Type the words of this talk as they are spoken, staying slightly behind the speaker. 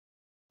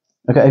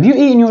Okay, have you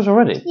eaten yours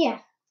already? Yeah.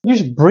 You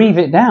just breathe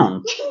it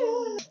down.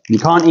 You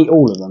can't eat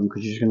all of them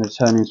because you're just going to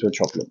turn into a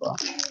chocolate bar.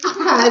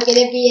 I'm going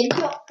to be a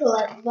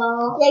chocolate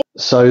bar.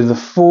 So the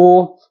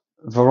 4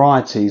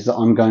 varieties that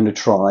I'm going to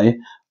try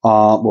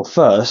are, well,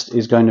 first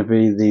is going to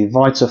be the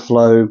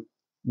VitaFlow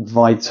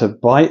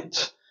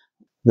VitaBite.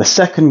 The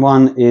second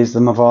one is the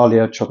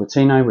Mavalia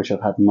Chocolatino, which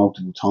I've had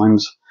multiple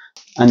times.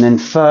 And then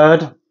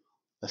third,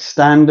 a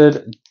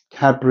standard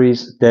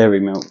Cadbury's Dairy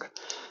Milk.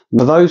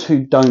 For those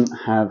who don't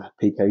have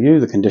PKU,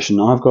 the condition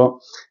I've got,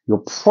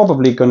 you're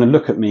probably going to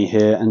look at me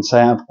here and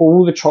say, out of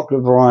all the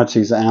chocolate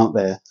varieties that are out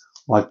there,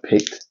 I've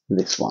picked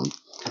this one.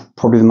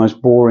 Probably the most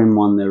boring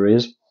one there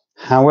is.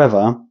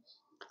 However,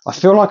 I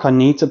feel like I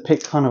need to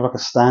pick kind of like a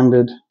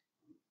standard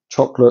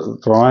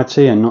chocolate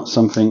variety and not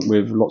something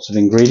with lots of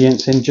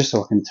ingredients in, just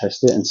so I can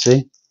test it and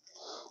see.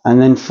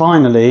 And then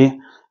finally,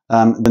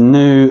 the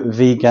new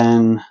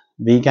vegan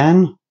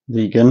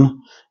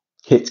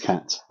Kit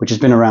Kat, which has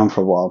been around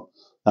for a while,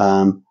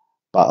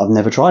 but I've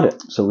never tried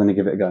it, so we're going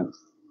to give it a go.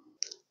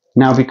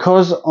 Now,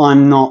 because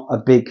I'm not a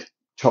big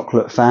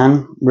chocolate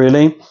fan,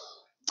 really,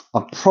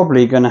 I'm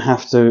probably going to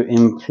have to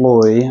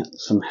employ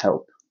some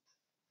help.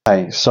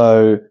 Okay,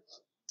 so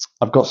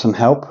I've got some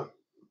help.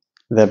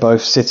 They're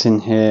both sitting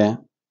here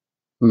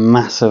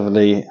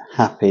massively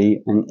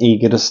happy and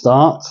eager to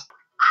start.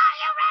 Are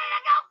you ready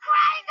to go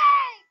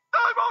crazy?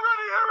 I'm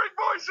already hearing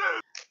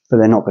voices! But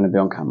they're not going to be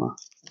on camera.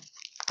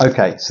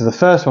 Okay, so the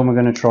first one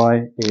we're going to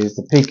try is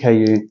the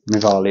PKU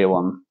Mavalia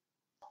one,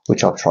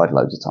 which I've tried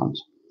loads of times.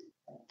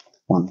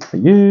 One for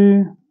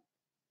you,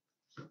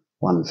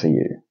 one for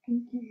you.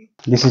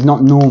 This is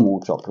not normal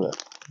chocolate,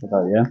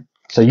 though, yeah?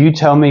 So you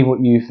tell me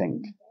what you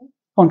think.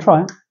 Go on,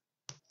 try it.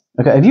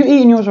 Okay, have you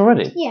eaten yours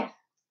already? Yeah.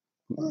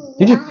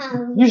 You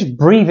just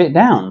breathe it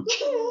down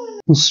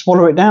and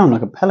swallow it down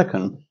like a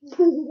pelican.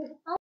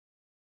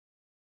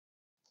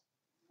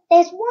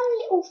 There's one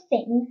little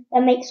thing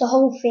that makes the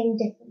whole thing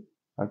different.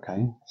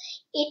 Okay.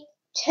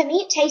 To me,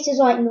 it tastes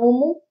like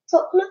normal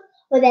chocolate,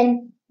 but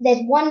then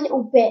there's one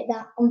little bit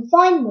that I'm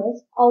fine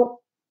with.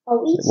 I'll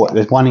eat it. What?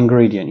 There's one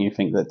ingredient you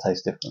think that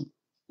tastes different?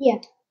 Yeah.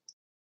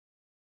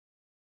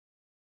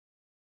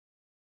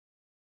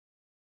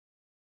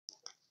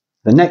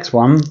 The next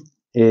one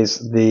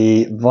is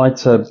the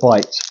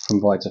VitaBite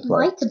from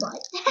VitaFlow.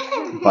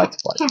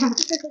 VitaBite.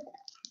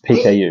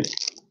 PKU.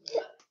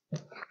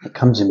 It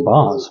comes in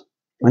bars.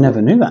 I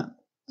never knew that.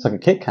 It's like a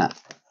Kit Kat,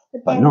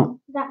 but not.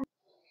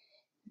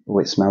 Oh,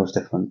 it smells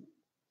different.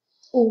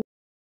 Ooh.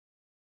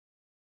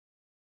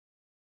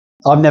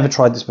 I've never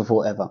tried this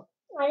before, ever.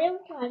 I never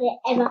tried it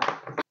ever.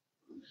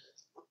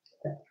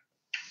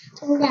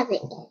 I love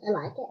it. I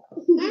like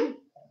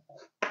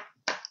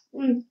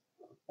it.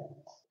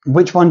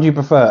 Which one do you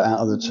prefer out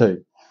of the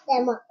two?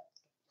 That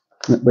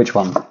one. Which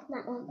one?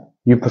 That one.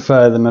 You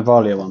prefer the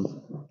Mavalia one?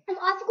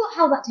 I forgot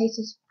how that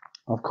tastes.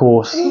 Of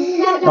course.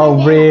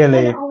 Oh,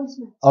 really?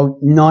 Oh,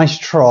 nice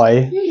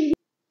try.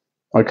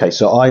 Okay,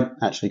 so I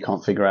actually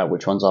can't figure out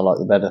which ones I like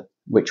the better.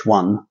 Which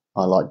one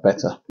I like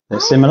better? They're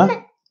similar?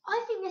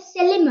 I think they're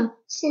slimmer.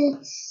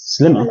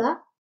 Slimmer?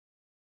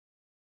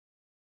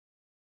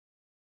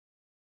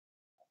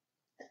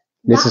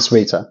 This is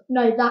sweeter.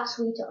 No, that's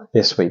sweeter.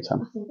 This sweeter.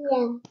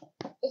 Yeah,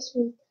 it's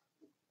sweet.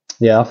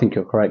 Yeah, I think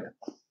you're correct.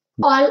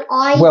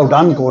 I well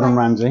done, Gordon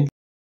Ramsay.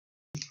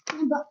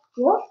 But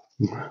what?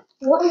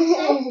 What is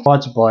it?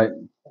 VitaBite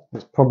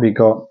has probably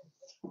got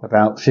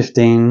about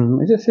 15,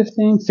 is it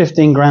 15?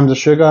 15 grams of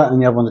sugar,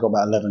 and the other one's got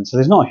about 11. So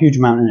there's not a huge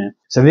amount in it.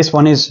 So this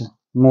one is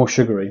more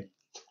sugary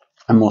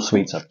and more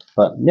sweeter.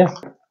 But yeah.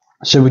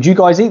 So would you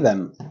guys eat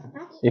them?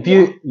 If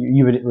you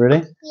would,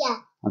 really? Yeah.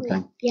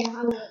 Okay. Yeah,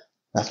 I would.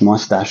 That's my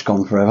stash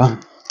gone forever.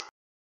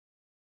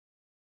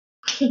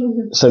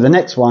 So the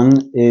next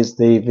one is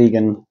the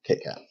vegan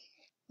Kit Kat.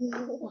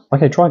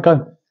 Okay, try it,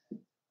 go.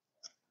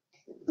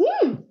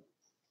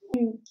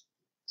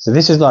 So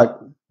this is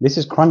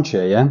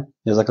crunchier, yeah?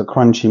 There's like a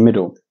crunchy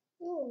middle.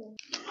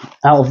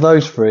 Out of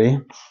those 3,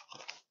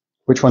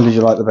 which one did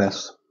you like the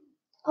best?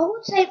 I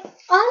would say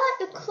I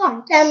like the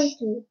crunch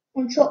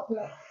on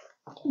chocolate.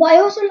 But I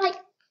also like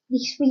the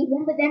sweet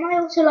one, but then I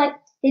also like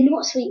the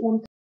not sweet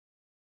one.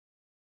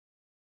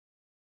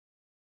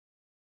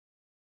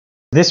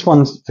 This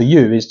one for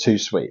you is too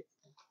sweet.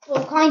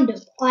 Well, kind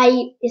of.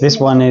 This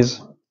one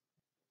is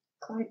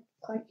kind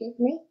of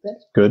me, but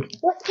good.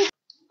 What?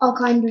 Oh,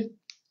 kind of.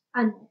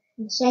 And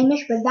the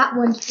same-ish, but that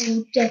one's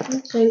all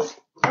different.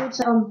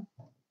 So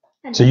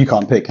So you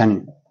can't pick, can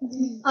you?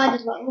 I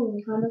just like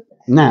all kind of.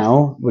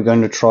 Now we're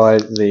going to try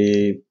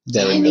the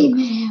dairy milk.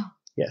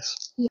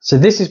 Yes. Yeah. So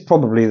this is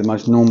probably the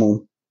most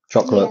normal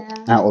chocolate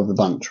out of the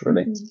bunch,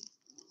 really.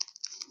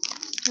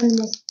 And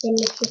this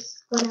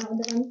delicious one out of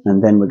the bunch.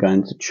 And then we're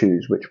going to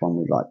choose which one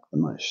we like the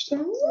most.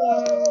 Yeah.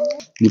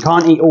 You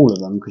can't eat all of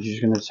them because you're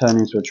just going to turn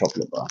into a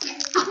chocolate bar.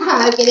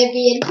 I'm going to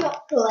be a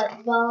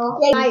chocolate bar.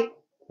 Yeah.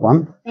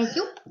 One. Thank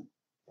you.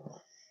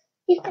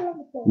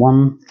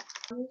 One.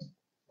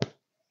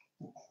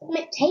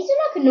 It tastes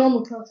like a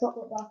normal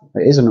chocolate bar.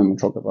 It is a normal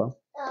chocolate bar.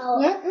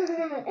 Oh.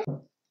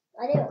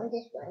 I don't want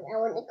this one. I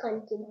want the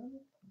crunchy one.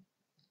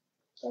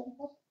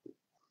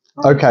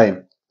 Okay,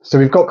 so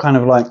we've got kind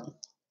of like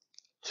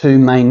two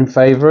main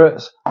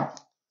favourites out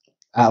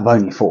of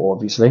only four,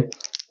 obviously.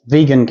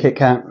 Vegan Kit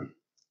Kat,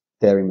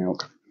 dairy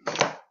milk.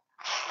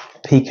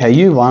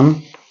 PKU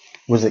one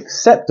was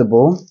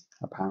acceptable,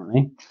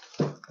 apparently,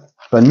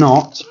 but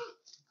not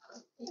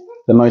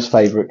the most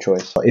favourite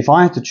choice. If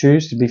I had to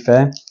choose, to be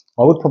fair,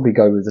 I would probably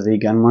go with the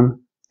vegan one.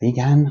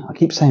 Vegan? I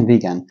keep saying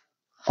vegan.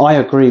 I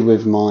agree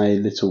with my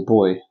little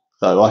boy,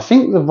 though. I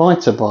think the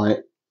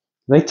Vitabite,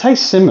 they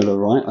taste similar,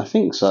 right? I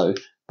think so.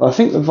 But I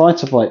think the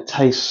Vitabite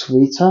tastes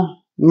sweeter,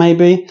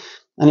 maybe.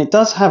 And it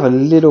does have a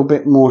little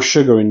bit more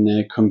sugar in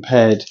there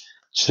compared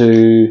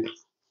to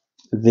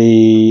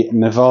the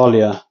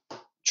Mevalia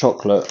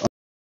chocolate.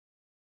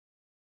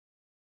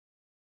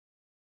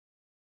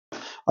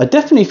 I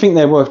definitely think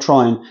they're worth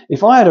trying.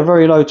 If I had a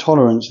very low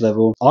tolerance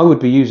level, I would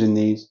be using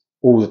these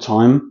all the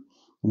time.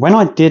 When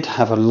I did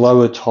have a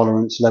lower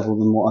tolerance level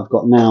than what I've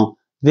got now,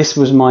 this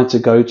was my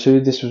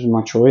to-go-to, this was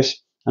my choice.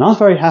 And I was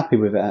very happy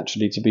with it,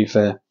 actually, to be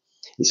fair.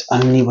 It's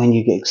only when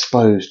you get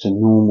exposed to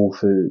normal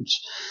foods,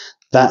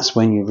 that's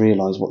when you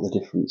realise what the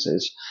difference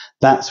is.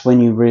 That's when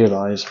you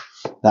realise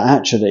that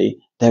actually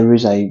there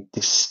is a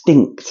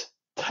distinct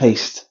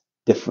taste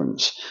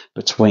difference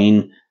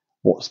between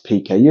what's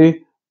PKU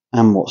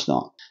and what's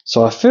not.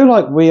 So I feel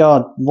like we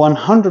are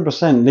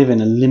 100%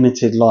 living a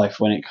limited life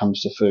when it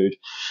comes to food,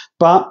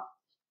 but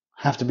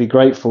have to be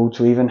grateful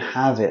to even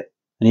have it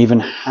and even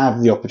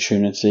have the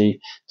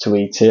opportunity to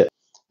eat it,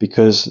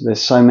 because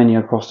there's so many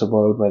across the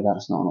world where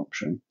that's not an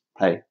option.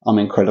 Hey, I'm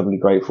incredibly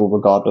grateful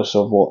regardless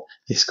of what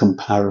this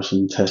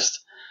comparison test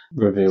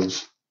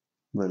reveals,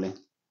 really.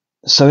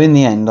 So in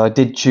the end, I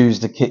did choose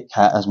the Kit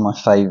Kat as my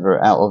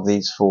favourite out of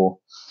these four.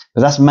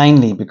 But that's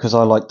mainly because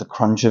I like the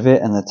crunch of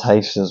it and the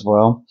taste as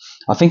well.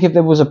 I think if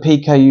there was a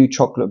PKU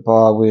chocolate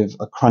bar with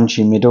a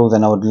crunchy middle,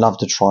 then I would love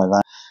to try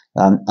that.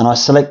 And I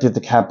selected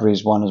the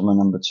Cadbury's one as my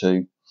number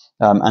two,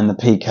 and the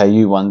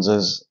PKU ones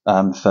as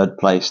third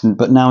place.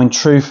 But now, in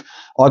truth,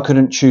 I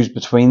couldn't choose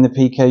between the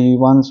PKU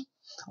ones.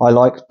 I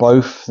liked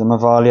both the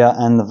Mevalia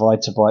and the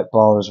Vitabite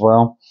bar as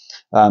well.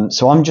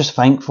 So I'm just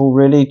thankful,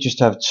 really, just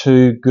to have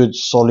two good,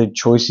 solid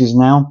choices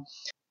now.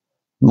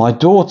 My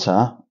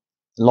daughter,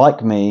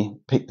 like me,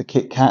 picked the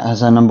Kit Kat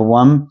as her number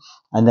one,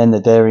 and then the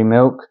dairy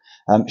milk.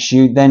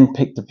 She then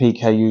picked the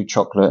PKU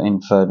chocolate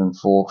in third and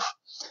fourth.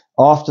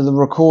 After the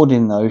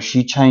recording, though,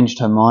 she changed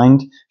her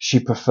mind. She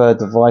preferred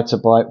the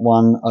Vitabite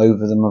one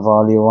over the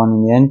Mevalia one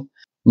in the end.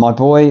 My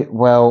boy,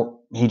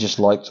 well, he just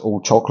liked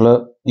all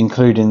chocolate,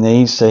 including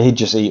these, so he'd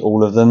just eat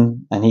all of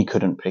them, and he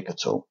couldn't pick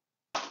at all.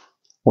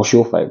 What's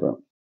your favourite?